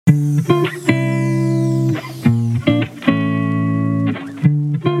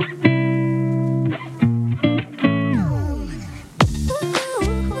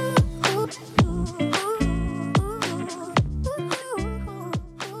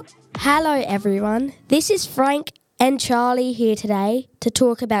Hello everyone, this is Frank and Charlie here today to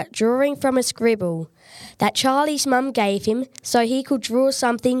talk about drawing from a scribble that Charlie's mum gave him so he could draw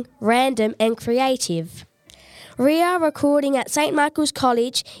something random and creative. We are recording at St Michael's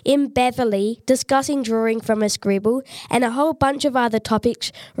College in Beverley discussing drawing from a scribble and a whole bunch of other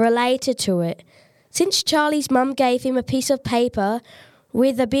topics related to it. Since Charlie's mum gave him a piece of paper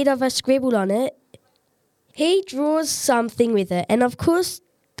with a bit of a scribble on it, he draws something with it, and of course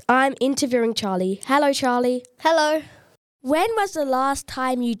I'm interviewing Charlie. Hello, Charlie. Hello. When was the last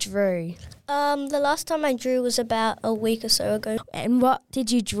time you drew? The last time I drew was about a week or so ago. And what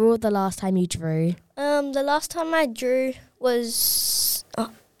did you draw the last time you drew? The last time I drew was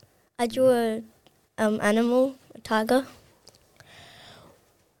I drew a animal, a tiger.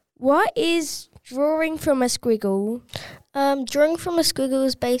 What is drawing from a squiggle? Drawing from a squiggle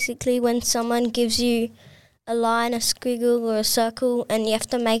is basically when someone gives you a line, a squiggle or a circle, and you have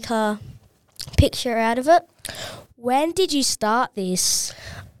to make a picture out of it. When did you start this?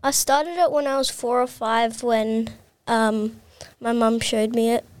 I started it when I was 4 or 5 when my mum showed me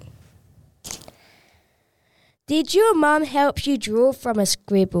it. Did your mum help you draw from a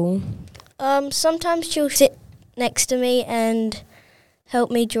scribble? Sometimes she'll sit next to me and help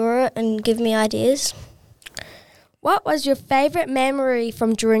me draw it and give me ideas. What was your favourite memory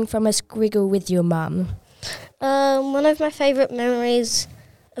from drawing from a squiggle with your mum? One of my favourite memories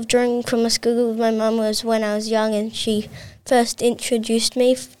of drawing from a squiggle with my mum was when I was young and she first introduced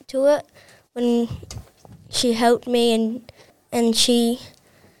me to it, when she helped me and she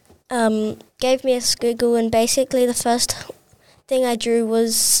gave me a squiggle, and basically the first thing I drew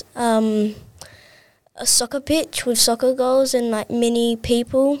was a soccer pitch with soccer goals and like mini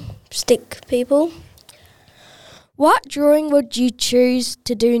people, stick people. What drawing would you choose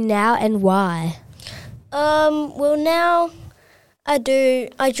to do now and why? Well, now I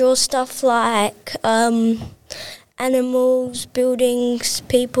draw stuff like animals, buildings,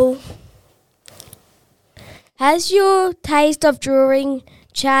 people. Has your taste of drawing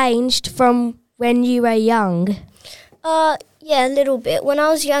changed from when you were young? Yeah, a little bit. When I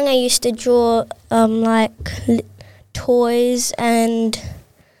was young, I used to draw toys and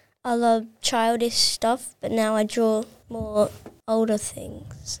other childish stuff, but now I draw more older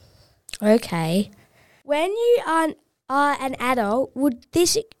things. Okay. When you are an adult, would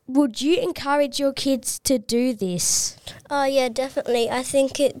you encourage your kids to do this? Yeah, definitely. I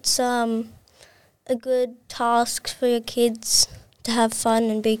think it's a good task for your kids to have fun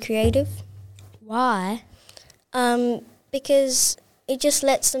and be creative. Why? Because it just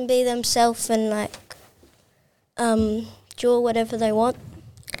lets them be themselves and draw whatever they want.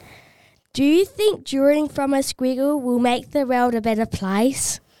 Do you think drawing from a squiggle will make the world a better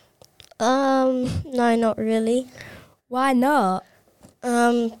place? No, not really. Why not?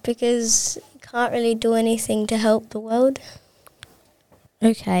 Because you can't really do anything to help the world.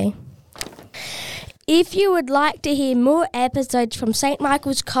 Okay. If you would like to hear more episodes from St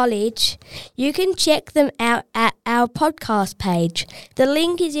Michael's College, you can check them out at our podcast page. The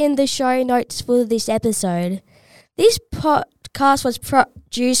link is in the show notes for this episode. This podcast was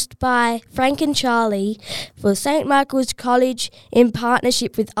produced by Frank and Charlie for St Michael's College in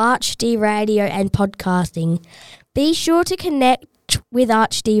partnership with ArchD Radio and Podcasting. Be sure to connect with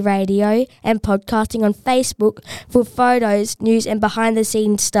ArchD Radio and Podcasting on Facebook for photos, news and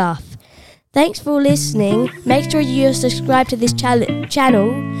behind-the-scenes stuff. Thanks for listening. Make sure you subscribe to this channel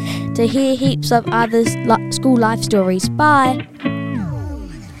to hear heaps of other school life stories. Bye.